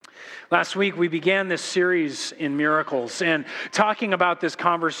Last week, we began this series in miracles and talking about this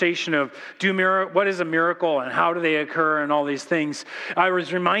conversation of what is a miracle and how do they occur and all these things. I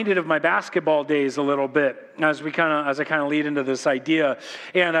was reminded of my basketball days a little bit as I kind of lead into this idea.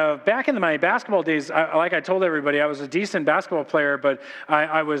 And back in my basketball days, like I told everybody, I was a decent basketball player, but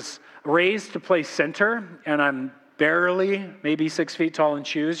I was raised to play center, and I'm barely, maybe 6 feet tall in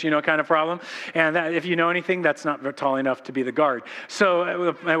shoes, kind of problem. And that, if you know anything, that's not tall enough to be the guard.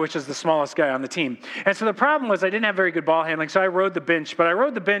 So, which is the smallest guy on the team. And so the problem was I didn't have very good ball handling, so I rode the bench. But I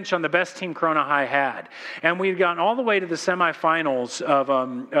rode the bench on the best team Corona High had. And we'd gotten all the way to the semifinals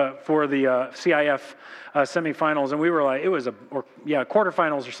for the CIF semifinals, and we were like,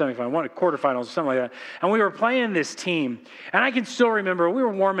 quarterfinals or semifinals, quarterfinals or something like that. And we were playing this team, and I can still remember we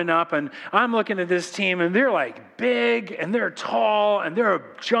were warming up, and I'm looking at this team, and they're like big, and they're tall, and they're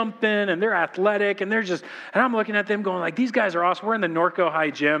jumping, and they're athletic, and and I'm looking at them going like, these guys are awesome. We're in the Norco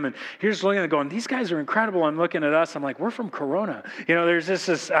High gym, and here's looking at them going, these guys are incredible. I'm looking at us, I'm like, we're from Corona. There's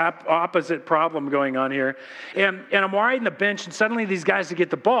this opposite problem going on here. And I'm riding the bench, and suddenly these guys get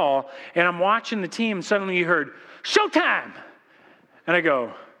the ball, and I'm watching the team, suddenly you heard, "Showtime!" And I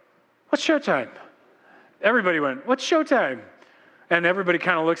go, "What's showtime?" Everybody went, "What's showtime?" And everybody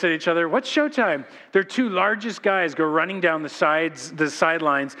kind of looks at each other, "What's showtime?" Their two largest guys go running down the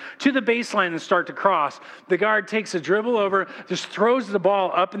sidelines to the baseline and start to cross. The guard takes a dribble over, just throws the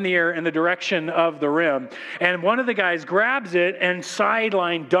ball up in the air in the direction of the rim. And one of the guys grabs it and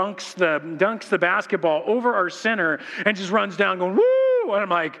sideline dunks the basketball over our center and just runs down going, "Woo!" And I'm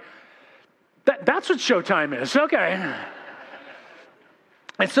like, that's what showtime is. Okay.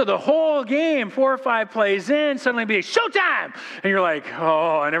 And so the whole game, 4 or 5 plays in, suddenly be showtime. And you're like,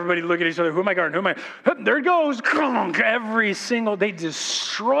 oh, and everybody look at each other. Who am I guarding? There it goes. They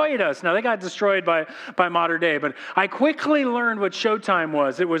destroyed us. Now, they got destroyed by modern day, but I quickly learned what showtime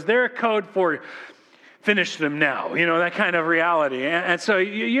was. It was their code for finish them now, that kind of reality. And so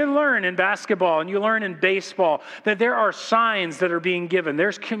you learn in basketball and you learn in baseball that there are signs that are being given.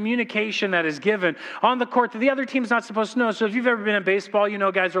 There's communication that is given on the court that the other team's not supposed to know. So if you've ever been in baseball,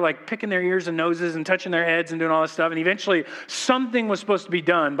 guys are like picking their ears and noses and touching their heads and doing all this stuff. And eventually something was supposed to be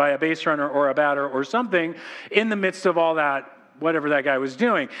done by a base runner or a batter or something in the midst of all that, whatever that guy was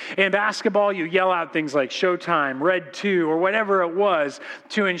doing. In basketball, you yell out things like showtime, red 2, or whatever it was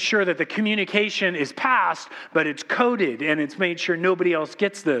to ensure that the communication is passed, but it's coded and it's made sure nobody else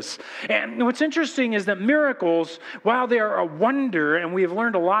gets this. And what's interesting is that miracles, while they are a wonder and we have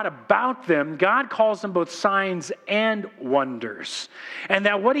learned a lot about them, God calls them both signs and wonders. And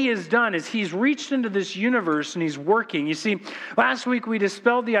that what he has done is he's reached into this universe and he's working. You see, last week we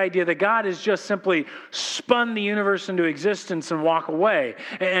dispelled the idea that God has just simply spun the universe into existence and walk away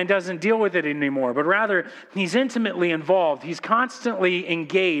and doesn't deal with it anymore, but rather he's intimately involved. He's constantly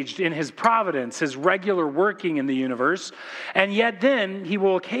engaged in his providence, his regular working in the universe, and yet then he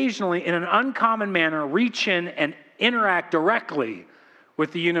will occasionally, in an uncommon manner, reach in and interact directly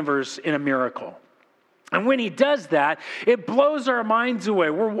with the universe in a miracle. And when he does that, it blows our minds away.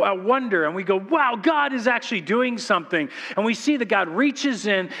 We're wonder, and we go, wow, God is actually doing something. And we see that God reaches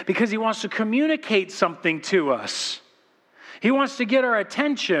in because he wants to communicate something to us. He wants to get our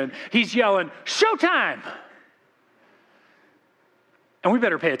attention. He's yelling, showtime! And we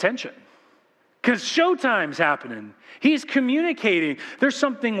better pay attention because showtime's happening. He's communicating. There's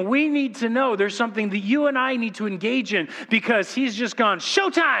something we need to know. There's something that you and I need to engage in because he's just gone,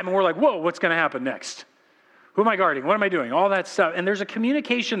 showtime! And we're like, whoa, what's going to happen next? Who am I guarding? What am I doing? All that stuff. And there's a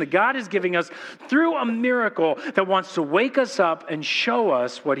communication that God is giving us through a miracle that wants to wake us up and show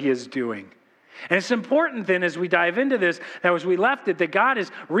us what he is doing. And it's important then as we dive into this, that as we left it, that God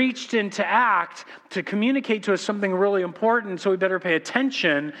has reached into act to communicate to us something really important, so we better pay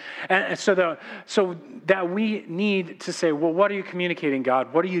attention. And so that we need to say, well, what are you communicating,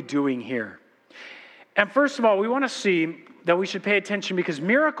 God? What are you doing here? And first of all, we want to see that we should pay attention because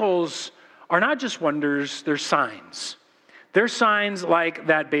miracles are not just wonders, they're signs. They're signs like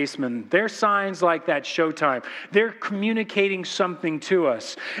that baseman. They're signs like that showtime. They're communicating something to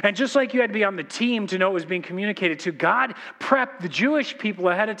us. And just like you had to be on the team to know what was being communicated to, God prepped the Jewish people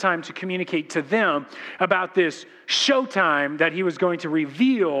ahead of time to communicate to them about this showtime that he was going to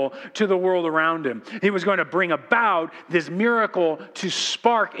reveal to the world around him. He was going to bring about this miracle to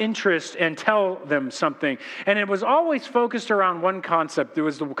spark interest and tell them something. And it was always focused around one concept. There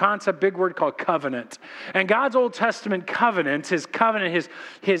was the concept, big word called covenant. And God's Old Testament covenant, his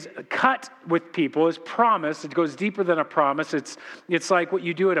cut with people, his promise, it goes deeper than a promise. It's like what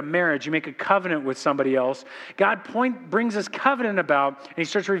you do at a marriage. You make a covenant with somebody else. God brings this covenant about, and he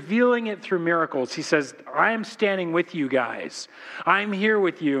starts revealing it through miracles. He says, I am standing with you guys. I'm here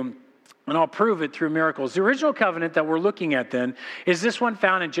with you. And I'll prove it through miracles. The original covenant that we're looking at then is this one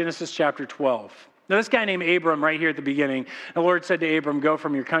found in Genesis chapter 12. Now, this guy named Abram, right here at the beginning, the Lord said to Abram, go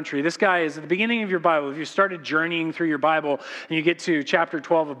from your country. This guy is at the beginning of your Bible. If you started journeying through your Bible and you get to chapter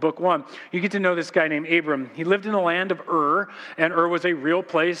 12 of book 1, you get to know this guy named Abram. He lived in the land of Ur, and Ur was a real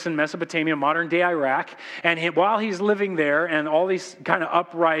place in Mesopotamia, modern-day Iraq. And while he's living there and all these kind of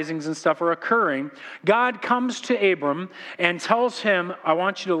uprisings and stuff are occurring, God comes to Abram and tells him, I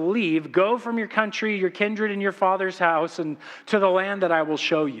want you to leave, go from your country, your kindred, and your father's house, and to the land that I will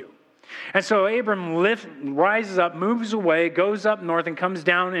show you. And so Abram rises up, moves away, goes up north, and comes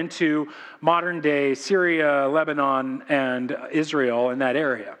down into modern-day Syria, Lebanon, and Israel in that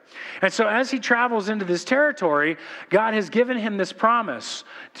area. And so as he travels into this territory, God has given him this promise,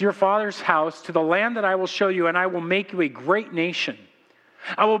 to your father's house, to the land that I will show you, and I will make you a great nation.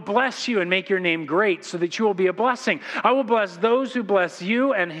 I will bless you and make your name great so that you will be a blessing. I will bless those who bless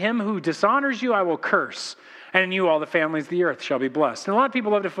you, and him who dishonors you I will curse. And in you all the families of the earth shall be blessed. And a lot of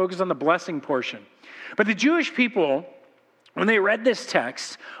people love to focus on the blessing portion. But the Jewish people, when they read this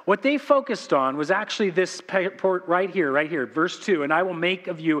text, what they focused on was actually this part right here, verse 2. And I will make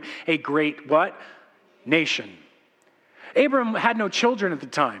of you a great what? Nation. Abram had no children at the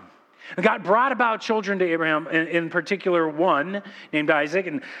time. And God brought about children to Abraham, in particular one named Isaac.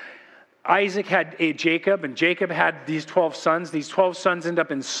 And Isaac had a Jacob, and Jacob had these 12 sons. These 12 sons end up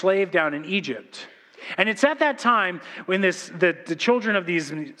enslaved down in Egypt. And it's at that time when the children of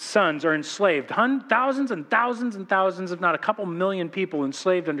these sons are enslaved. Thousands and thousands and thousands, if not a couple million people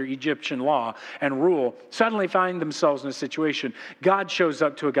enslaved under Egyptian law and rule, suddenly find themselves in a situation. God shows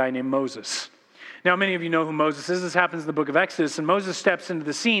up to a guy named Moses. Now, many of you know who Moses is. This happens in the book of Exodus. And Moses steps into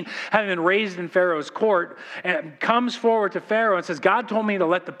the scene, having been raised in Pharaoh's court, and comes forward to Pharaoh and says, God told me to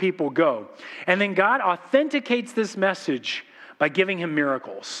let the people go. And then God authenticates this message by giving him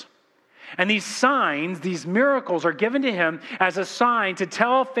miracles. And these signs, these miracles are given to him as a sign to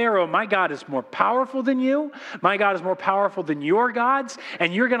tell Pharaoh, my God is more powerful than you. My God is more powerful than your gods.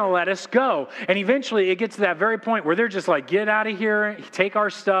 And you're going to let us go. And eventually it gets to that very point where they're just like, get out of here. Take our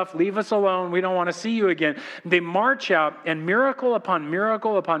stuff. Leave us alone. We don't want to see you again. They march out, and miracle upon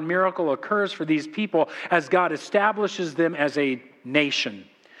miracle upon miracle occurs for these people as God establishes them as a nation.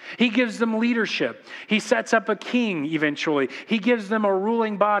 He gives them leadership. He sets up a king eventually. He gives them a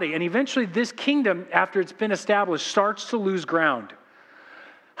ruling body. And eventually this kingdom, after it's been established, starts to lose ground.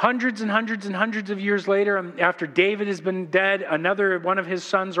 Hundreds and hundreds and hundreds of years later, after David has been dead, another one of his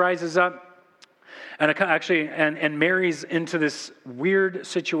sons rises up and marries into this weird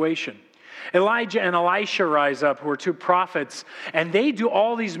situation. Elijah and Elisha rise up, who are two prophets, and they do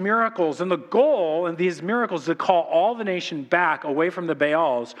all these miracles. And the goal in these miracles is to call all the nation back away from the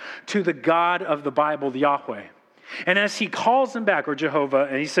Baals to the God of the Bible, the Yahweh. And as he calls them back, or Jehovah,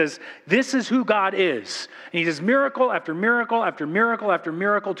 and he says, this is who God is. And he does miracle after miracle after miracle after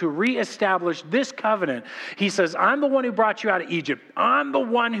miracle to reestablish this covenant. He says, I'm the one who brought you out of Egypt. I'm the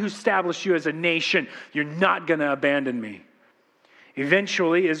one who established you as a nation. You're not going to abandon me.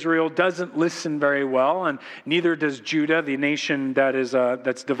 Eventually, Israel doesn't listen very well, and neither does Judah, the nation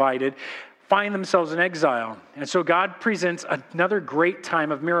that's divided, find themselves in exile. And so God presents another great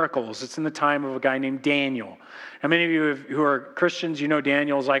time of miracles. It's in the time of a guy named Daniel. Now, many of you who are Christians, you know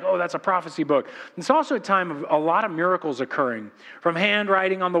Daniel's like, oh, that's a prophecy book. It's also a time of a lot of miracles occurring. From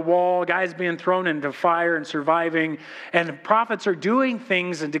handwriting on the wall, guys being thrown into fire and surviving. And prophets are doing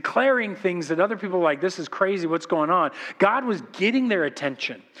things and declaring things that other people are like, this is crazy, what's going on? God was getting their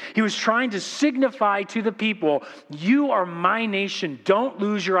attention. He was trying to signify to the people, you are my nation. Don't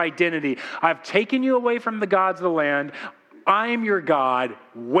lose your identity. I've taken you away from the gods of the land. I am your God.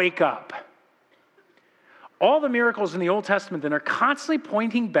 Wake up. All the miracles in the Old Testament then are constantly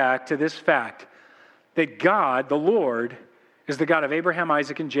pointing back to this fact that God, the Lord, is the God of Abraham,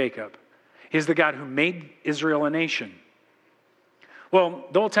 Isaac, and Jacob. He is the God who made Israel a nation. Well,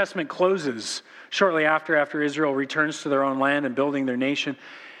 the Old Testament closes shortly after Israel returns to their own land and building their nation.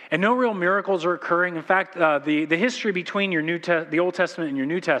 And no real miracles are occurring. In fact, the history between the Old Testament and your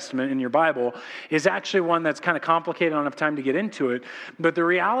New Testament in your Bible is actually one that's kind of complicated. I don't have time to get into it. But the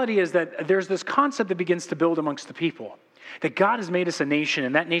reality is that there's this concept that begins to build amongst the people. That God has made us a nation,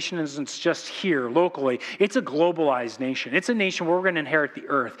 and that nation isn't just here locally. It's a globalized nation. It's a nation where we're going to inherit the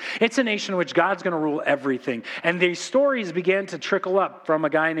earth. It's a nation in which God's going to rule everything. And these stories began to trickle up from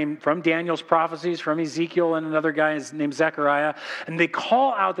from Daniel's prophecies, from Ezekiel and another guy named Zechariah. And they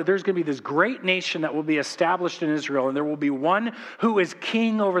call out that there's going to be this great nation that will be established in Israel, and there will be one who is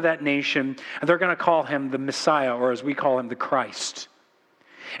king over that nation, and they're going to call him the Messiah, or as we call him, the Christ.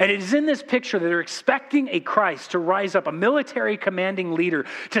 And it is in this picture that they're expecting a Christ to rise up, a military commanding leader,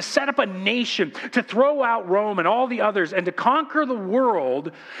 to set up a nation, to throw out Rome and all the others, and to conquer the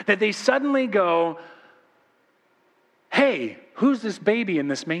world, that they suddenly go, hey, who's this baby in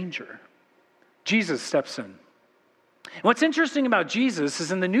this manger? Jesus steps in. And what's interesting about Jesus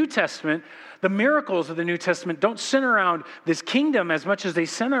is in the New Testament, the miracles of the New Testament don't center around this kingdom as much as they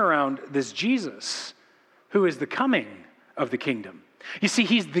center around this Jesus, who is the coming of the kingdom. You see,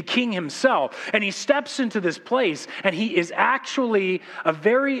 he's the king himself, and he steps into this place, and he is actually a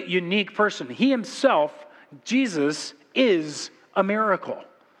very unique person. He himself, Jesus, is a miracle.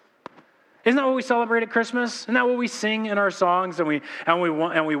 Isn't that what we celebrate at Christmas? Isn't that what we sing in our songs and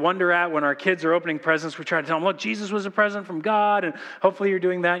we wonder at when our kids are opening presents? We try to tell them, look, Jesus was a present from God, and hopefully you're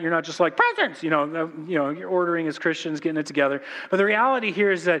doing that. You're not just like presents, you're ordering as Christians, getting it together. But the reality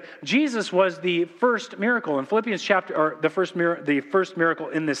here is that Jesus was the first miracle in Philippians chapter, or the first miracle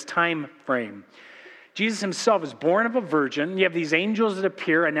in this time frame. Jesus himself is born of a virgin. You have these angels that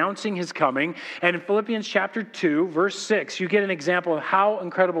appear announcing his coming. And in Philippians chapter 2, verse 6, you get an example of how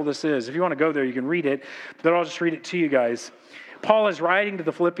incredible this is. If you want to go there, you can read it, but I'll just read it to you guys. Paul is writing to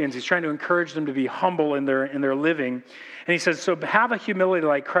the Philippians. He's trying to encourage them to be humble in their living. And he says, so have a humility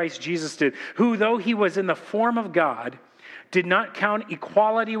like Christ Jesus did, who, though he was in the form of God, did not count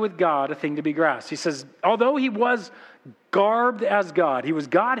equality with God a thing to be grasped. He says, although he was garbed as God, he was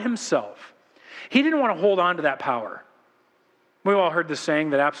God himself, he didn't want to hold on to that power. We've all heard the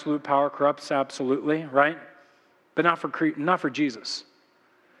saying that absolute power corrupts absolutely, right? But not for Jesus.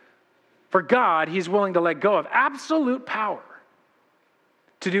 For God, he's willing to let go of absolute power.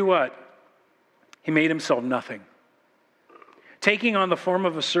 To do what? He made himself nothing. Taking on the form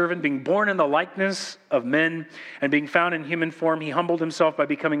of a servant, being born in the likeness of men, and being found in human form, he humbled himself by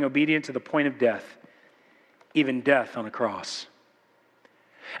becoming obedient to the point of death, even death on a cross.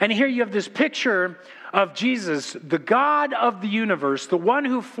 And here you have this picture of Jesus, the God of the universe, the one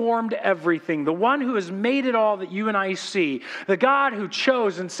who formed everything, the one who has made it all that you and I see, the God who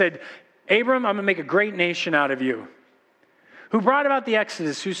chose and said, Abram, I'm going to make a great nation out of you, who brought about the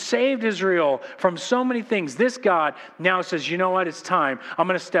Exodus, who saved Israel from so many things. This God now says, you know what, it's time. I'm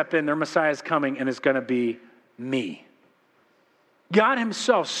going to step in. Their Messiah is coming, and it's going to be me. God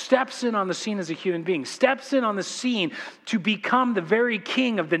himself steps in on the scene as a human being, steps in on the scene to become the very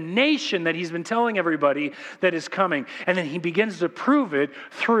king of the nation that he's been telling everybody that is coming. And then he begins to prove it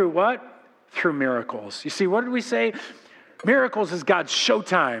through what? Through miracles. You see, what did we say? Miracles is God's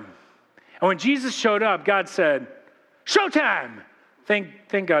showtime. And when Jesus showed up, God said, showtime. Thank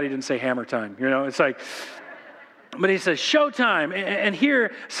God he didn't say hammer time. It's like... But he says, showtime. And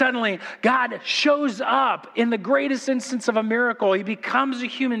here, suddenly, God shows up in the greatest instance of a miracle. He becomes a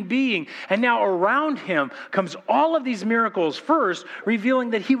human being. And now around him comes all of these miracles, first revealing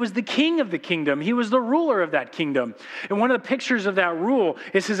that he was the king of the kingdom. He was the ruler of that kingdom. And one of the pictures of that rule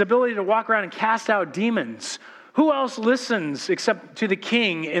is his ability to walk around and cast out demons. Who else listens except to the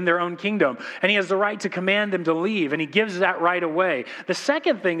king in their own kingdom? And he has the right to command them to leave, and he gives that right away. The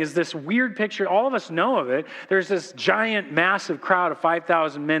second thing is this weird picture. All of us know of it. There's this giant, massive crowd of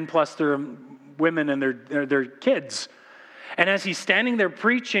 5,000 men plus their women and their kids. And as he's standing there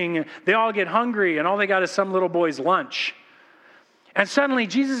preaching, they all get hungry, and all they got is some little boy's lunch. And suddenly,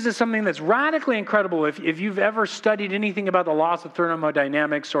 Jesus does something that's radically incredible. If you've ever studied anything about the laws of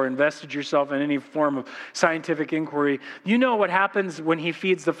thermodynamics or invested yourself in any form of scientific inquiry, you know what happens when he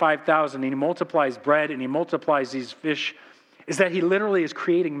feeds the 5,000 and he multiplies bread and he multiplies these fish, is that he literally is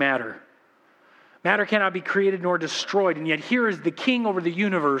creating matter. Matter cannot be created nor destroyed, and yet here is the king over the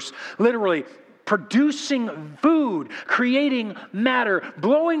universe, literally producing food, creating matter,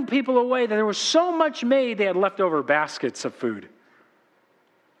 blowing people away that there was so much made they had leftover baskets of food.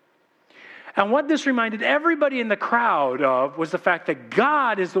 And what this reminded everybody in the crowd of was the fact that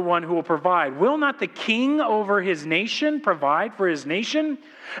God is the one who will provide. Will not the king over his nation provide for his nation?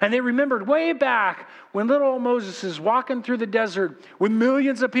 And they remembered way back when little old Moses is walking through the desert with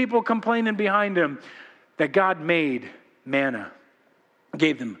millions of people complaining behind him that God made manna,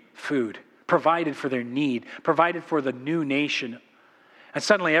 gave them food, provided for their need, provided for the new nation. And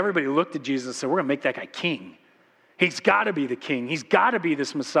suddenly everybody looked at Jesus and said, we're going to make that guy king. He's got to be the king. He's got to be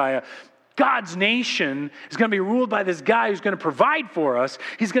this Messiah. God's nation is going to be ruled by this guy who's going to provide for us.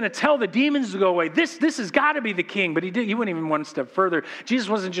 He's going to tell the demons to go away. This has got to be the king. But he went even one step further. Jesus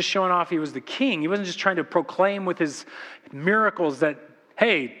wasn't just showing off he was the king. He wasn't just trying to proclaim with his miracles that,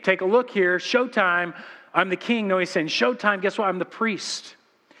 hey, take a look here, showtime, I'm the king. No, he's saying, showtime, guess what? I'm the priest.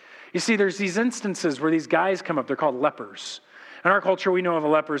 You see, there's these instances where these guys come up. They're called lepers. In our culture, we know of a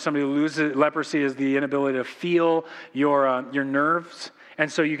leper as somebody who loses leprosy is the inability to feel your nerves.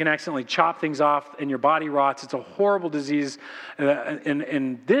 And so you can accidentally chop things off and your body rots. It's a horrible disease.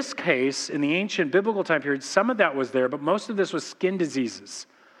 In this case, in the ancient biblical time period, some of that was there, but most of this was skin diseases.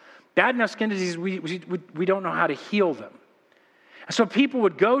 Bad enough skin diseases, we don't know how to heal them. So people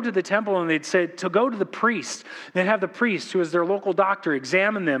would go to the temple and they'd say to go to the priest. They'd have the priest, who is their local doctor,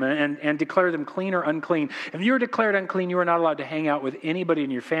 examine them and declare them clean or unclean. If you were declared unclean, you were not allowed to hang out with anybody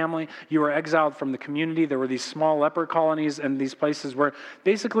in your family. You were exiled from the community. There were these small leper colonies and these places where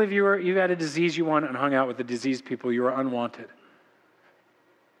basically if you had a disease you wanted and hung out with the diseased people, you were unwanted.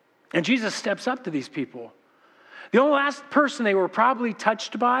 And Jesus steps up to these people. The only last person they were probably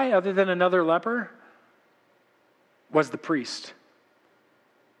touched by, other than another leper, was the priest,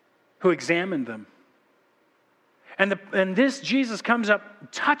 who examined them. And this Jesus comes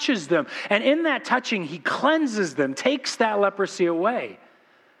up, touches them, and in that touching, he cleanses them, takes that leprosy away,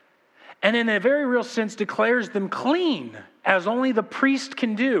 and in a very real sense declares them clean, as only the priest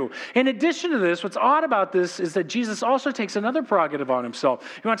can do. In addition to this, what's odd about this is that Jesus also takes another prerogative on himself.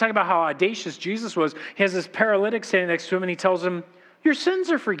 You want to talk about how audacious Jesus was? He has this paralytic standing next to him, and he tells him, "Your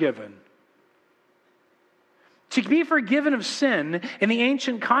sins are forgiven." To be forgiven of sin, in the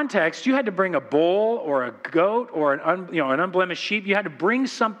ancient context, you had to bring a bull or a goat or an unblemished sheep. You had to bring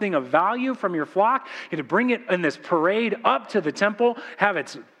something of value from your flock. You had to bring it in this parade up to the temple, have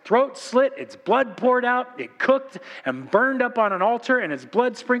its throat slit, its blood poured out, it cooked and burned up on an altar, and its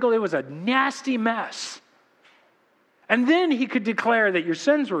blood sprinkled. It was a nasty mess. And then he could declare that your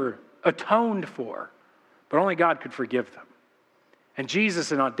sins were atoned for, but only God could forgive them. And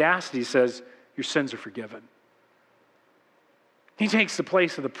Jesus, in audacity, says, "Your sins are forgiven." He takes the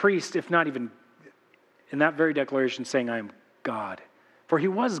place of the priest, if not even in that very declaration, saying, "I am God." For he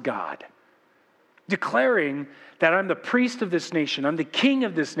was God, declaring that I'm the priest of this nation, I'm the king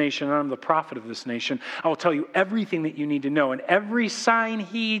of this nation, and I'm the prophet of this nation. I will tell you everything that you need to know. And every sign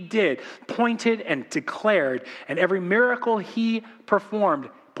he did pointed and declared, and every miracle he performed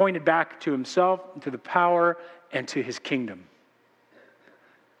pointed back to himself, to the power, and to his kingdom.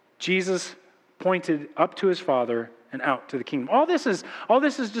 Jesus pointed up to his Father and out to the kingdom. All this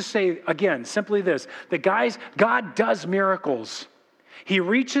is to say, again, simply this, that guys, God does miracles. He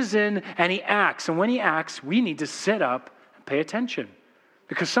reaches in and he acts. And when he acts, we need to sit up and pay attention.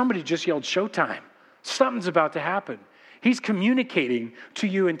 Because somebody just yelled showtime. Something's about to happen. He's communicating to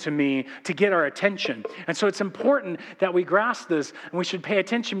you and to me to get our attention. And so it's important that we grasp this, and we should pay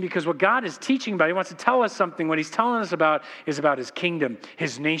attention, because what God is teaching about, he wants to tell us something. What he's telling us about is about his kingdom,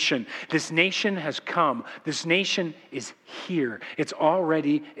 his nation. This nation has come. This nation is here. It's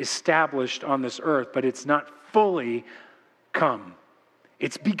already established on this earth, but it's not fully come.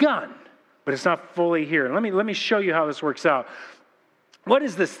 It's begun, but it's not fully here. And let me show you how this works out. What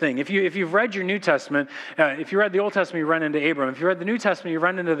is this thing? If you've read your New Testament, if you read the Old Testament, you run into Abram. If you read the New Testament, you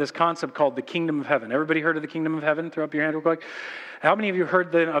run into this concept called the kingdom of heaven. Everybody heard of the kingdom of heaven? Throw up your hand real quick. How many of you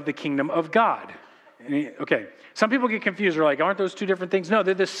heard of the kingdom of God? Okay. Some people get confused. They're like, aren't those two different things? No,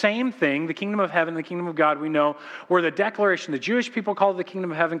 they're the same thing. The kingdom of heaven, the kingdom of God, we know, were the declaration. The Jewish people called it the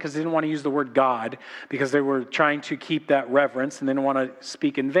kingdom of heaven because they didn't want to use the word God, because they were trying to keep that reverence and they didn't want to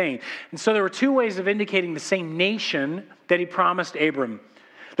speak in vain. And so there were two ways of indicating the same nation that he promised Abram.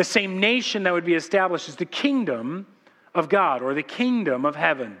 The same nation that would be established as the kingdom of God, or the kingdom of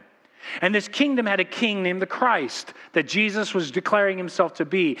heaven. And this kingdom had a king named the Christ that Jesus was declaring himself to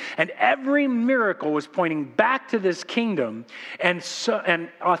be. And every miracle was pointing back to this kingdom and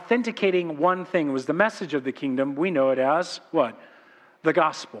authenticating one thing. It was the message of the kingdom. We know it as what? The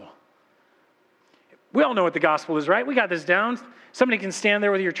gospel. We all know what the gospel is, right? We got this down. Somebody can stand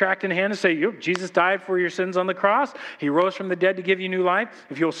there with your tract in hand and say, Jesus died for your sins on the cross. He rose from the dead to give you new life.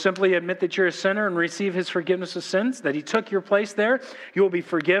 If you'll simply admit that you're a sinner and receive his forgiveness of sins, that he took your place there, you will be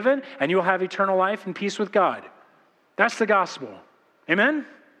forgiven and you'll have eternal life and peace with God. That's the gospel. Amen?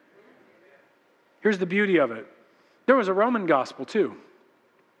 Here's the beauty of it. There was a Roman gospel too.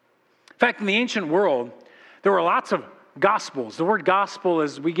 In fact, in the ancient world, there were lots of gospels. The word gospel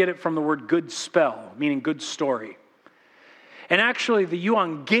is, we get it from the word good spell, meaning good story. And actually, the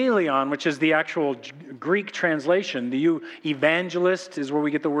euangelion, which is the actual Greek translation, the evangelist is where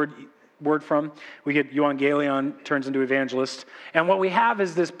we get the word from. We get euangelion, turns into evangelist. And what we have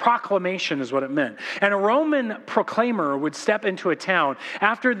is this proclamation is what it meant. And a Roman proclaimer would step into a town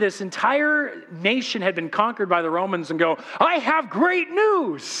after this entire nation had been conquered by the Romans and go, I have great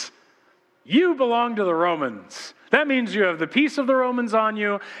news. You belong to the Romans. That means you have the peace of the Romans on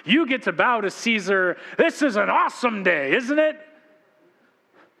you. You get to bow to Caesar. This is an awesome day, isn't it?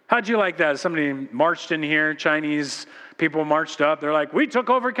 How'd you like that? Somebody marched in here, Chinese people marched up. They're like, we took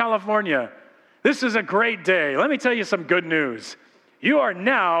over California. This is a great day. Let me tell you some good news. You are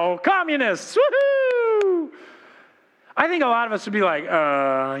now communists. Woohoo! I think a lot of us would be like,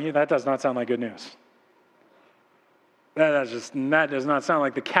 yeah, that does not sound like good news. That does not sound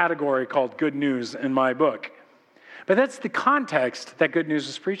like the category called good news in my book. But that's the context that good news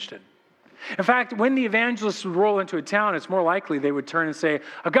is preached in. In fact, when the evangelists would roll into a town, it's more likely they would turn and say,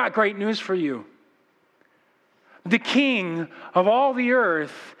 I've got great news for you. The King of all the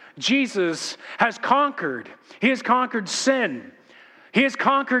earth, Jesus, has conquered. He has conquered sin. He has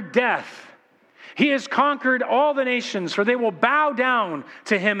conquered death. He has conquered all the nations, for they will bow down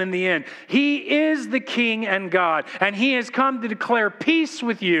to him in the end. He is the King and God, and he has come to declare peace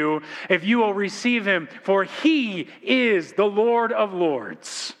with you if you will receive him, for he is the Lord of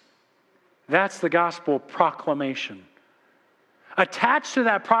Lords. That's the gospel proclamation. Attached to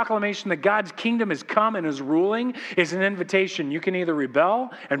that proclamation that God's kingdom has come and is ruling is an invitation. You can either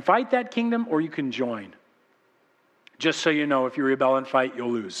rebel and fight that kingdom, or you can join. Just so you know, if you rebel and fight,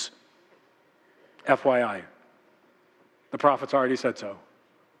 you'll lose. FYI. The prophets already said so.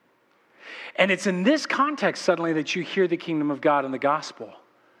 And it's in this context suddenly that you hear the kingdom of God in the gospel.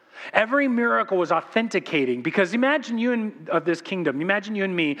 Every miracle was authenticating, because imagine you and of this kingdom, imagine you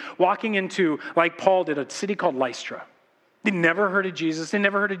and me walking into, like Paul did, a city called Lystra. They never heard of Jesus. They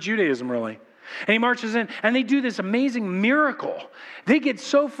never heard of Judaism, really. And he marches in, and they do this amazing miracle. They get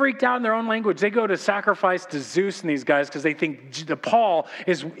so freaked out in their own language, they go to sacrifice to Zeus and these guys because they think Paul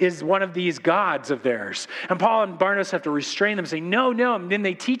is one of these gods of theirs. And Paul and Barnabas have to restrain them, say, no. And then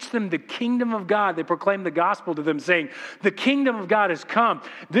they teach them the kingdom of God. They proclaim the gospel to them, saying, the kingdom of God has come.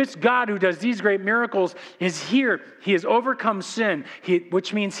 This God who does these great miracles is here. He has overcome sin,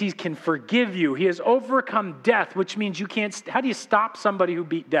 which means he can forgive you. He has overcome death, which means you can't. How do you stop somebody who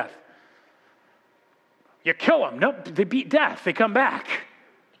beat death? You kill them. Nope, they beat death. They come back.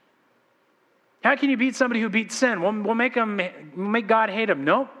 How can you beat somebody who beat sin? We'll make God hate them.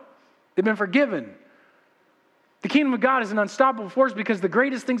 Nope, they've been forgiven. The kingdom of God is an unstoppable force because the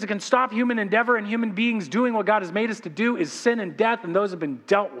greatest things that can stop human endeavor and human beings doing what God has made us to do is sin and death, and those have been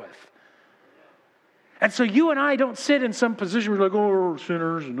dealt with. And so you and I don't sit in some position where we're like, oh,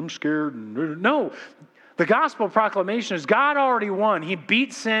 sinners, and I'm scared. No. The gospel proclamation is God already won. He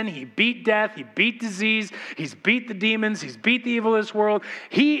beat sin. He beat death. He beat disease. He's beat the demons. He's beat the evil of this world.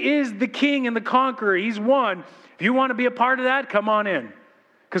 He is the king and the conqueror. He's won. If you want to be a part of that, come on in.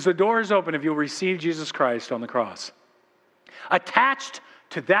 Because the door is open if you'll receive Jesus Christ on the cross. Attached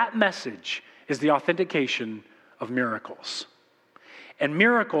to that message is the authentication of miracles. And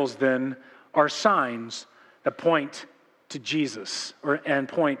miracles then are signs that point to Jesus and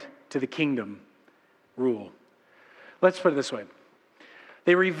point to the kingdom rule. Let's put it this way.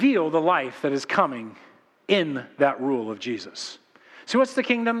 They reveal the life that is coming in that rule of Jesus. So what's the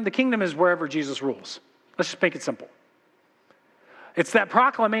kingdom? The kingdom is wherever Jesus rules. Let's just make it simple. It's that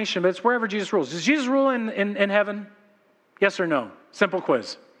proclamation, but it's wherever Jesus rules. Does Jesus rule in heaven? Yes or no? Simple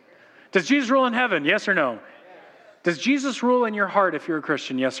quiz. Does Jesus rule in heaven? Yes or no? Does Jesus rule in your heart if you're a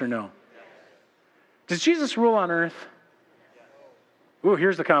Christian? Yes or no? Does Jesus rule on earth? Ooh,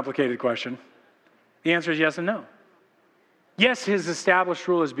 here's the complicated question. The answer is yes and no. Yes, his established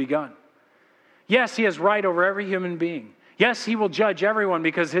rule has begun. Yes, he has right over every human being. Yes, he will judge everyone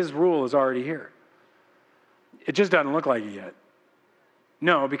because his rule is already here. It just doesn't look like it yet.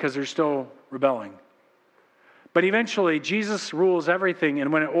 No, because they're still rebelling. But eventually, Jesus rules everything,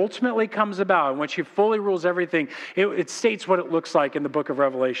 and when it ultimately comes about, and when he fully rules everything, it states what it looks like in the book of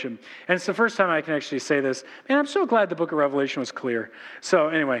Revelation. And it's the first time I can actually say this. And I'm so glad the book of Revelation was clear. So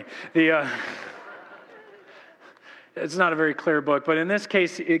anyway, it's not a very clear book, but in this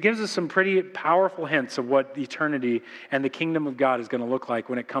case, it gives us some pretty powerful hints of what eternity and the kingdom of God is going to look like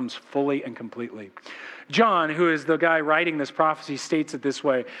when it comes fully and completely. John, who is the guy writing this prophecy, states it this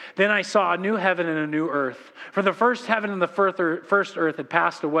way. Then I saw a new heaven and a new earth. For the first heaven and the first earth had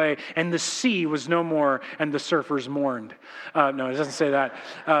passed away, and the sea was no more, and the surfers mourned. No, it doesn't say that.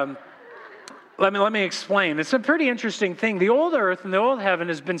 Let me explain. It's a pretty interesting thing. The old earth and the old heaven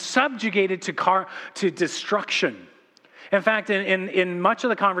has been subjugated to destruction. In fact, in much of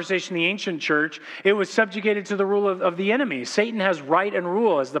the conversation in the ancient church, it was subjugated to the rule of the enemy. Satan has right and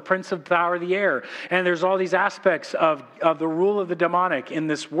rule as the prince of power of the air. And there's all these aspects of the rule of the demonic in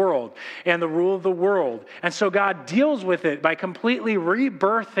this world and the rule of the world. And so God deals with it by completely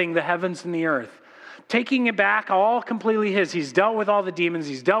rebirthing the heavens and the earth, taking it back all completely his. He's dealt with all the demons.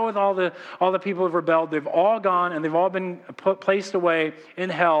 He's dealt with all the people who've rebelled. They've all gone, and they've all been placed away in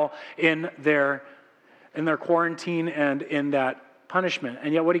hell in their quarantine and in that punishment.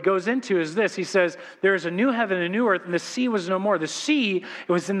 And yet what he goes into is this. He says, there is a new heaven and a new earth, and the sea was no more. The sea,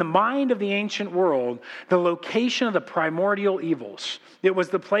 it was in the mind of the ancient world, the location of the primordial evils. It was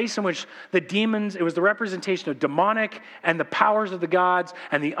the place in which the demons, it was the representation of demonic and the powers of the gods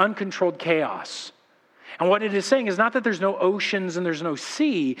and the uncontrolled chaos. And what it is saying is not that there's no oceans and there's no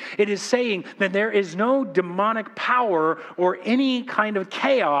sea. It is saying that there is no demonic power or any kind of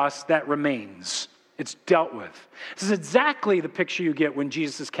chaos that remains. It's dealt with. This is exactly the picture you get when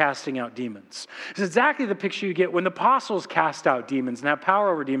Jesus is casting out demons. It's exactly the picture you get when the apostles cast out demons and have power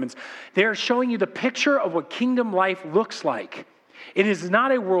over demons. They're showing you the picture of what kingdom life looks like. It is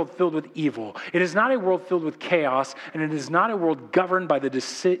not a world filled with evil. It is not a world filled with chaos. And it is not a world governed by the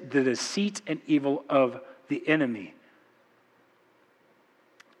deceit and evil of the enemy.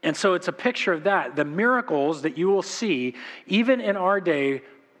 And so it's a picture of that. The miracles that you will see, even in our day,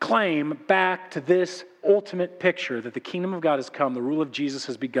 claim back to this ultimate picture that the kingdom of God has come, the rule of Jesus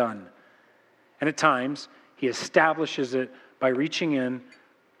has begun. And at times, he establishes it by reaching in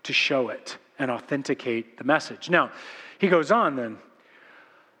to show it and authenticate the message. Now, he goes on then.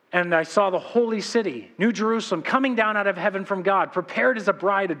 And I saw the holy city, New Jerusalem, coming down out of heaven from God, prepared as a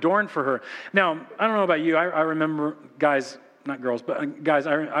bride adorned for her. Now, I don't know about you. I remember, guys, not girls, but guys,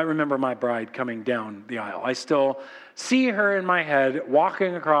 I remember my bride coming down the aisle. I still see her in my head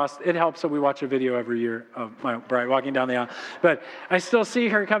walking across. It helps that we watch a video every year of my bride walking down the aisle. But I still see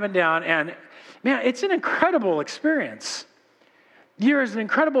her coming down. And man, it's an incredible experience. There is an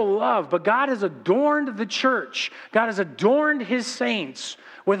incredible love, but God has adorned the church. God has adorned his saints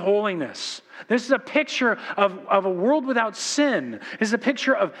with holiness. This is a picture of a world without sin. This is a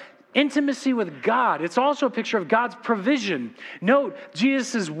picture of intimacy with God. It's also a picture of God's provision. Note,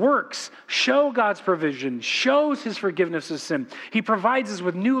 Jesus' works show God's provision, shows his forgiveness of sin. He provides us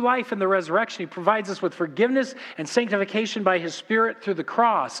with new life in the resurrection. He provides us with forgiveness and sanctification by his Spirit through the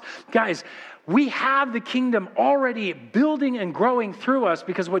cross. Guys, we have the kingdom already building and growing through us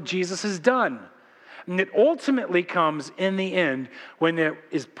because of what Jesus has done. And it ultimately comes in the end when it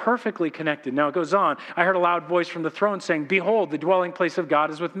is perfectly connected. Now it goes on. I heard a loud voice from the throne saying, "Behold, the dwelling place of God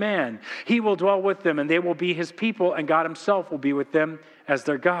is with man. He will dwell with them, and they will be his people, and God himself will be with them as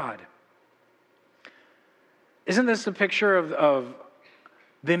their God." Isn't this a picture of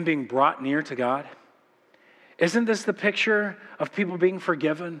them being brought near to God? Isn't this the picture of people being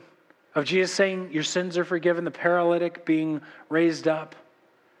forgiven? Of Jesus saying, your sins are forgiven, the paralytic being raised up?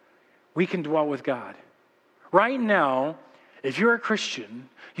 We can dwell with God. Right now, if you're a Christian,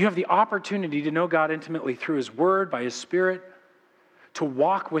 you have the opportunity to know God intimately through his word, by his Spirit, to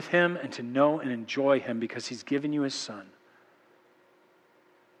walk with him and to know and enjoy him because he's given you his Son.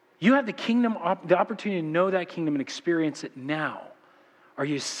 You have the kingdom, the opportunity to know that kingdom and experience it now. Are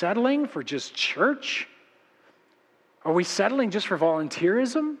you settling for just church? Are we settling just for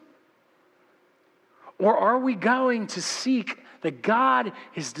volunteerism? Or are we going to seek that God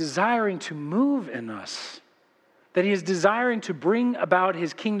is desiring to move in us? That he is desiring to bring about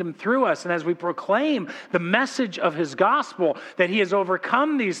his kingdom through us. And as we proclaim the message of his gospel, that he has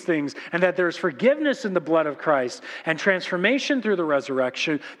overcome these things and that there's forgiveness in the blood of Christ and transformation through the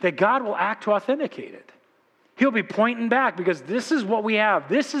resurrection, that God will act to authenticate it. He'll be pointing back because this is what we have.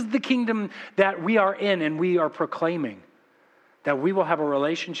 This is the kingdom that we are in and we are proclaiming. That we will have a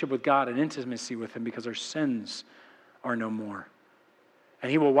relationship with God and intimacy with him because our sins are no more.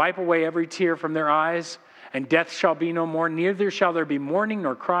 And he will wipe away every tear from their eyes, and death shall be no more. Neither shall there be mourning,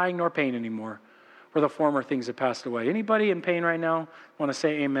 nor crying, nor pain anymore, for the former things have passed away. Anybody in pain right now want to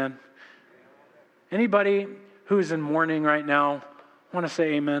say amen? Anybody who's in mourning right now want to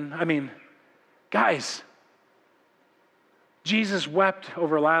say amen? I mean, guys, Jesus wept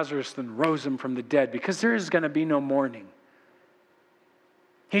over Lazarus and rose him from the dead because there is going to be no mourning.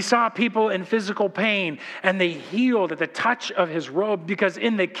 He saw people in physical pain and they healed at the touch of his robe because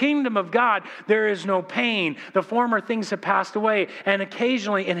in the kingdom of God, there is no pain. The former things have passed away. And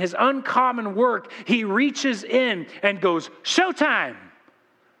occasionally in his uncommon work, he reaches in and goes, "Showtime.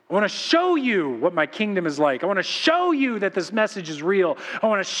 I want to show you what my kingdom is like. I want to show you that this message is real. I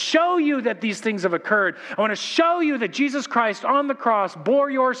want to show you that these things have occurred. I want to show you that Jesus Christ on the cross bore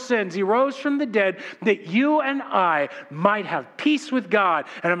your sins. He rose from the dead that you and I might have peace with God.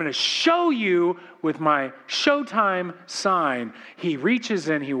 And I'm going to show you with my showtime sign." He reaches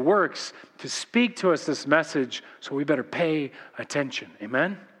in, he works to speak to us this message, so we better pay attention.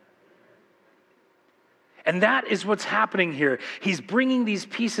 Amen? And that is what's happening here. He's bringing these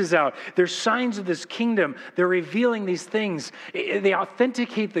pieces out. They're signs of this kingdom. They're revealing these things. They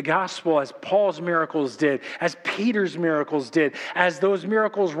authenticate the gospel as Paul's miracles did, as Peter's miracles did, as those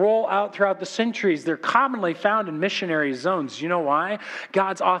miracles roll out throughout the centuries. They're commonly found in missionary zones. You know why?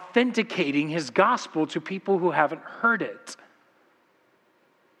 God's authenticating his gospel to people who haven't heard it.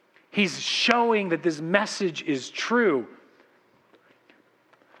 He's showing that this message is true.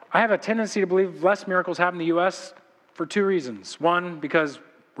 I have a tendency to believe less miracles happen in the U.S. for two reasons. One, because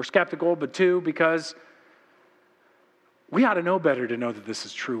we're skeptical, but two, because we ought to know better to know that this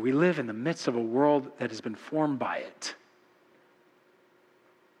is true. We live in the midst of a world that has been formed by it.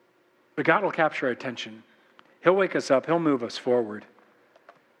 But God will capture our attention. He'll wake us up. He'll move us forward.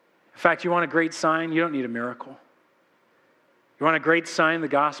 In fact, you want a great sign? You don't need a miracle. You want a great sign the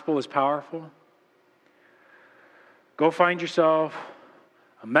gospel is powerful? Go find yourself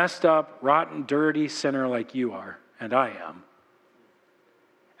a messed up, rotten, dirty sinner like you are, and I am.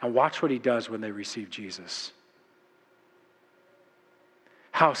 And watch what he does when they receive Jesus.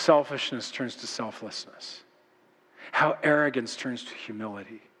 How selfishness turns to selflessness. How arrogance turns to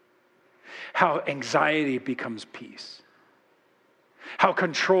humility. How anxiety becomes peace. How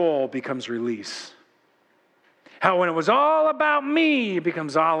control becomes release. How when it was all about me, it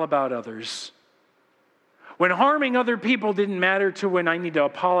becomes all about others. When harming other people didn't matter to when I need to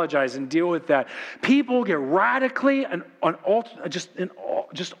apologize and deal with that. People get radically and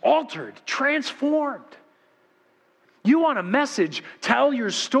just altered, transformed. You want a message, tell your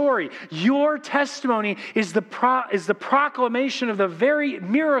story. Your testimony is the proclamation of the very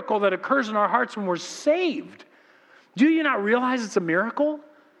miracle that occurs in our hearts when we're saved. Do you not realize it's a miracle?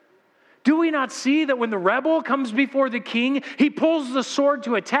 Do we not see that when the rebel comes before the king, he pulls the sword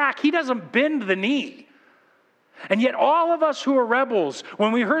to attack. He doesn't bend the knee. And yet all of us who are rebels,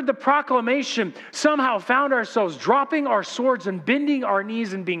 when we heard the proclamation, somehow found ourselves dropping our swords and bending our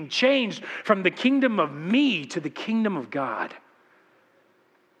knees and being changed from the kingdom of me to the kingdom of God.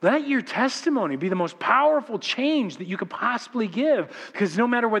 Let your testimony be the most powerful change that you could possibly give. Because no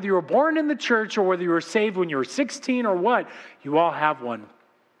matter whether you were born in the church or whether you were saved when you were 16 or what, you all have one.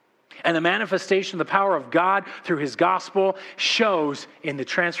 And the manifestation of the power of God through his gospel shows in the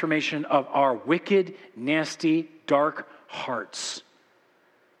transformation of our wicked, nasty, dark hearts.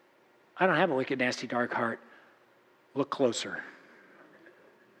 I don't have a wicked, nasty, dark heart. Look closer.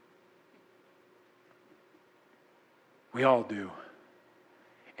 We all do.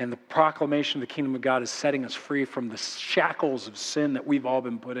 And the proclamation of the kingdom of God is setting us free from the shackles of sin that we've all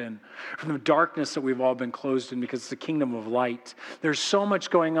been put in, from the darkness that we've all been closed in, because it's the kingdom of light. There's so much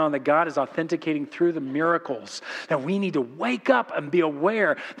going on that God is authenticating through the miracles that we need to wake up and be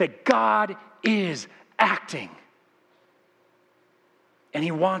aware that God is acting. And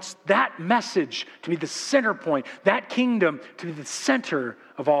he wants that message to be the center point, that kingdom to be the center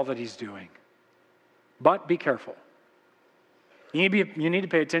of all that he's doing. But be careful. You need to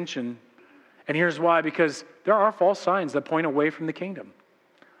pay attention. And here's why, because there are false signs that point away from the kingdom.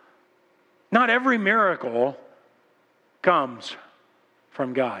 Not every miracle comes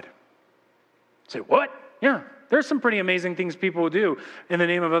from God. Say, what? Yeah, there's some pretty amazing things people will do in the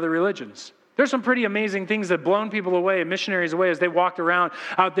name of other religions. There's some pretty amazing things that have blown people away and missionaries away as they walked around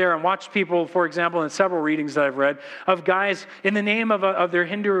out there and watched people, for example, in several readings that I've read, of guys in the name of their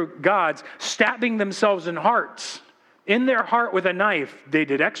Hindu gods stabbing themselves in hearts. In their heart with a knife. They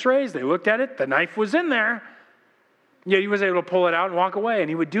did x-rays, they looked at it, the knife was in there. Yet he was able to pull it out and walk away. And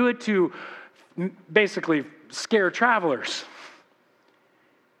he would do it to basically scare travelers.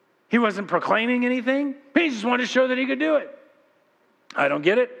 He wasn't proclaiming anything. He just wanted to show that he could do it. I don't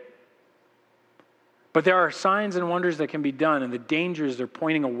get it. But there are signs and wonders that can be done, and the danger is they're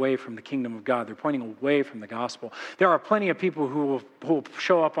pointing away from the kingdom of God. They're pointing away from the gospel. There are plenty of people who will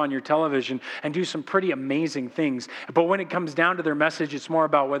show up on your television and do some pretty amazing things. But when it comes down to their message, it's more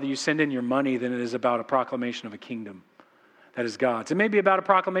about whether you send in your money than it is about a proclamation of a kingdom that is God's. It may be about a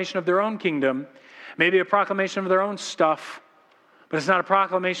proclamation of their own kingdom, maybe a proclamation of their own stuff, but it's not a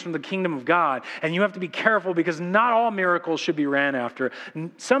proclamation of the kingdom of God. And you have to be careful, because not all miracles should be ran after.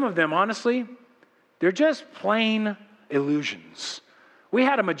 Some of them, honestly, they're just plain illusions. We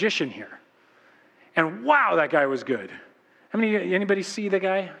had a magician here. And wow, that guy was good. Anybody see the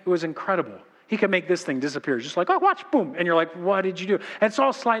guy? It was incredible. He could make this thing disappear. Just like, oh, watch, boom. And you're like, what did you do? And it's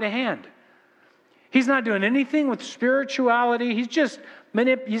all sleight of hand. He's not doing anything with spirituality. He's just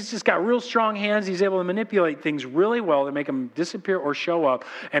got real strong hands. He's able to manipulate things really well to make them disappear or show up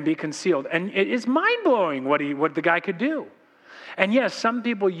and be concealed. And it's mind-blowing what the guy could do. And yes, some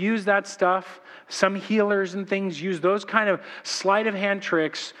people use that stuff. Some healers and things use those kind of sleight of hand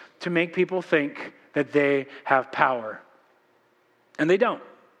tricks to make people think that they have power. And they don't.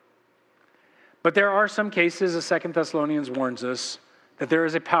 But there are some cases, as 2 Thessalonians warns us, that there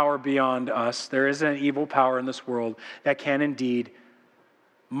is a power beyond us. There is an evil power in this world that can indeed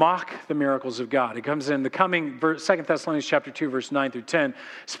mock the miracles of God. It comes in the coming, 2 Thessalonians chapter 2, verse 9 through 10,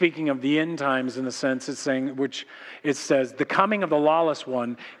 speaking of the end times in the sense it's saying, which it says, the coming of the lawless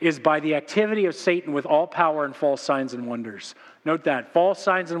one is by the activity of Satan with all power and false signs and wonders. Note that. False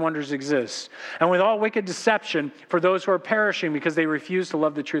signs and wonders exist. And with all wicked deception for those who are perishing because they refuse to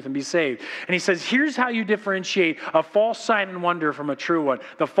love the truth and be saved. And he says, here's how you differentiate a false sign and wonder from a true one.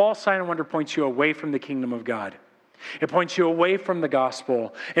 The false sign and wonder points you away from the kingdom of God. It points you away from the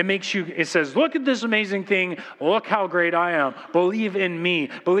gospel. It says, look at this amazing thing. Look how great I am. Believe in me.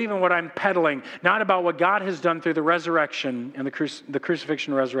 Believe in what I'm peddling. Not about what God has done through the resurrection and the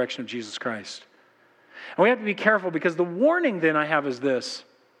crucifixion and resurrection of Jesus Christ. And we have to be careful because the warning then I have is this.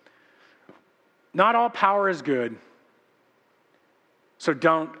 Not all power is good. So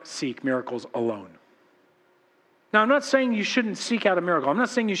don't seek miracles alone. Now, I'm not saying you shouldn't seek out a miracle. I'm not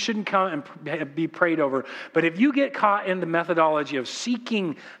saying you shouldn't come and be prayed over. But if you get caught in the methodology of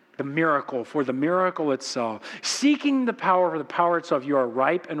seeking the miracle for the miracle itself, seeking the power for the power itself, you are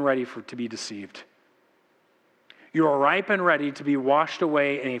ripe and ready to be deceived. You are ripe and ready to be washed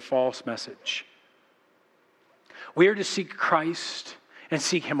away in a false message. We are to seek Christ and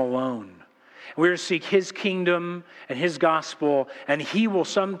seek Him alone. We're to seek His kingdom and His gospel, and He will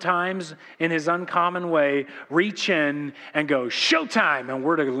sometimes, in His uncommon way, reach in and go, showtime! And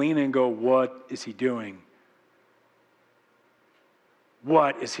we're to lean in and go, what is He doing?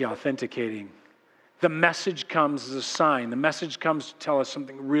 What is He authenticating? The message comes as a sign. The message comes to tell us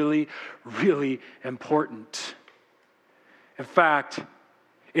something really, really important. In fact,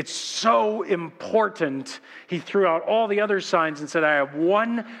 it's so important, He threw out all the other signs and said, I have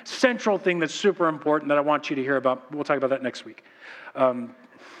one central thing that's super important that I want you to hear about. We'll talk about that next week. In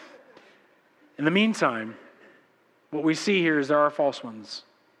the meantime, what we see here is there are false ones.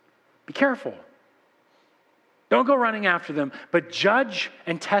 Be careful. Don't go running after them, but judge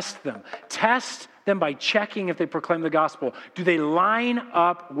and test them. Test them by checking if they proclaim the gospel. Do they line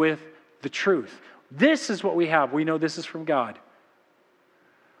up with the truth? This is what we have. We know this is from God.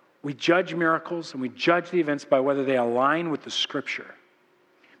 We judge miracles and we judge the events by whether they align with the Scripture,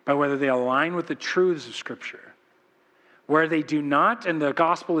 by whether they align with the truths of Scripture. Where they do not, and the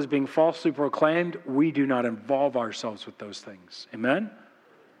gospel is being falsely proclaimed, we do not involve ourselves with those things. Amen?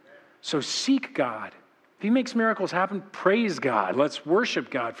 So seek God. If He makes miracles happen, praise God. Let's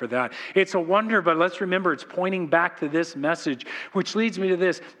worship God for that. It's a wonder, but let's remember it's pointing back to this message, which leads me to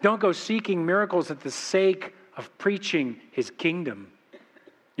this. Don't go seeking miracles at the sake of preaching His kingdom.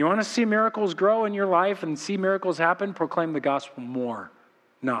 You want to see miracles grow in your life and see miracles happen? Proclaim the gospel more,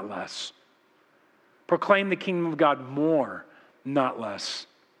 not less. Proclaim the kingdom of God more, not less.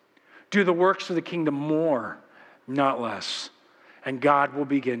 Do the works of the kingdom more, not less. And God will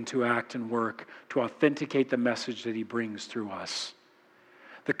begin to act and work to authenticate the message that He brings through us.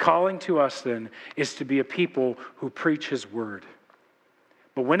 The calling to us then is to be a people who preach His word.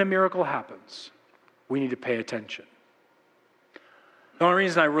 But when a miracle happens, we need to pay attention. The only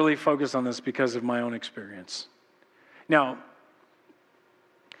reason I really focus on this is because of my own experience. Now,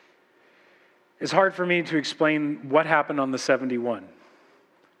 it's hard for me to explain what happened on the 71.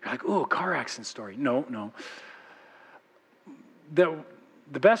 You're like, oh, a car accident story. No. The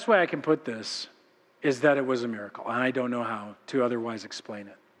best way I can put this is that it was a miracle, and I don't know how to otherwise explain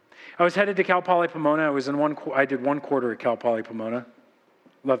it. I was headed to Cal Poly Pomona. I did one quarter at Cal Poly Pomona.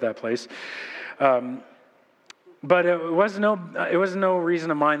 Love that place. But it was no reason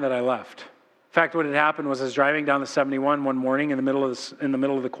of mine that I left. In fact, what had happened was I was driving down the 71 one morning in the middle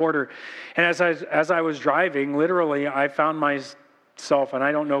of the quarter, and as I was driving, literally, I found myself, and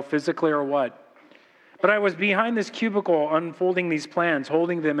I don't know physically or what, but I was behind this cubicle unfolding these plans,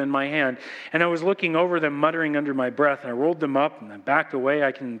 holding them in my hand, and I was looking over them, muttering under my breath, and I rolled them up and I backed away.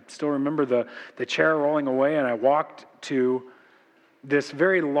 I can still remember the chair rolling away, and I walked to this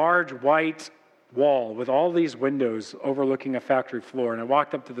very large white wall with all these windows overlooking a factory floor. And I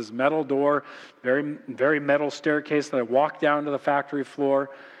walked up to this metal door, very, very metal staircase that I walked down to the factory floor.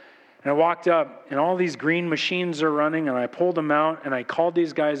 And I walked up, and all these green machines are running, and I pulled them out, and I called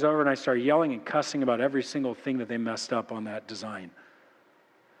these guys over, and I started yelling and cussing about every single thing that they messed up on that design.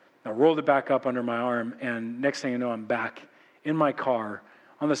 I rolled it back up under my arm, and next thing you know, I'm back in my car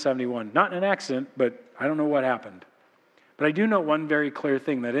on the 71. Not in an accident, but I don't know what happened. But I do know one very clear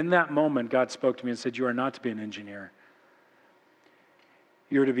thing, that in that moment, God spoke to me and said, you are not to be an engineer.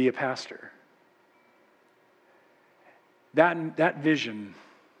 You're to be a pastor. That vision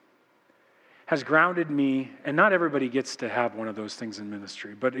has grounded me, and not everybody gets to have one of those things in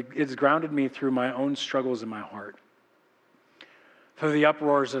ministry, but it's grounded me through my own struggles in my heart, through the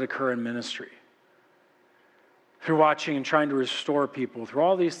uproars that occur in ministry, through watching and trying to restore people, through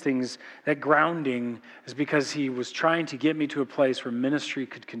all these things. That grounding is because he was trying to get me to a place where ministry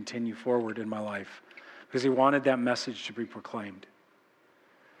could continue forward in my life, because he wanted that message to be proclaimed.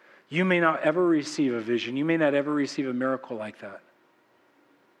 You may not ever receive a vision. You may not ever receive a miracle like that.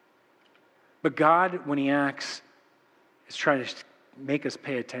 But God, when he acts, is trying to make us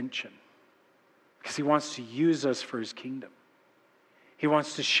pay attention, because he wants to use us for his kingdom. He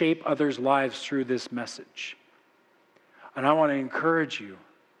wants to shape others' lives through this message. And I want to encourage you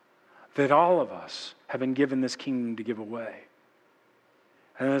that all of us have been given this kingdom to give away.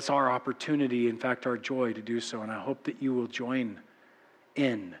 And it's our opportunity, in fact, our joy to do so. And I hope that you will join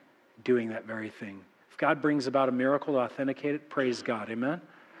in doing that very thing. If God brings about a miracle to authenticate it, praise God. Amen?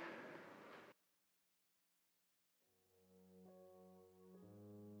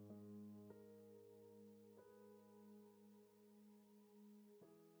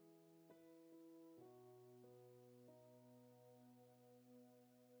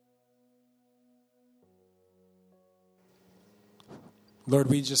 Lord,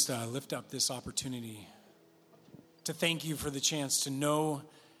 we just lift up this opportunity to thank you for the chance to know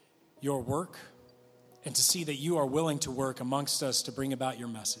your work and to see that you are willing to work amongst us to bring about your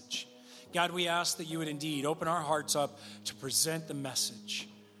message. God, we ask that you would indeed open our hearts up to present the message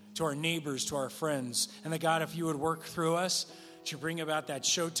to our neighbors, to our friends, and that God, if you would work through us to bring about that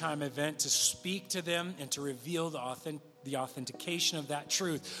Showtime event, to speak to them and to reveal the authentication of that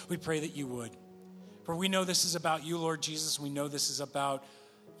truth, we pray that you would. For we know this is about you, Lord Jesus. We know this is about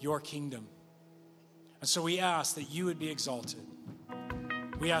your kingdom. And so we ask that you would be exalted.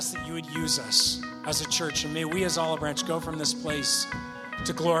 We ask that you would use us as a church. And may we as Olive Branch go from this place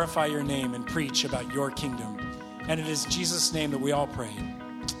to glorify your name and preach about your kingdom. And it is in Jesus' name that we all pray.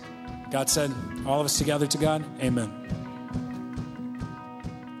 God said, all of us together to God, amen.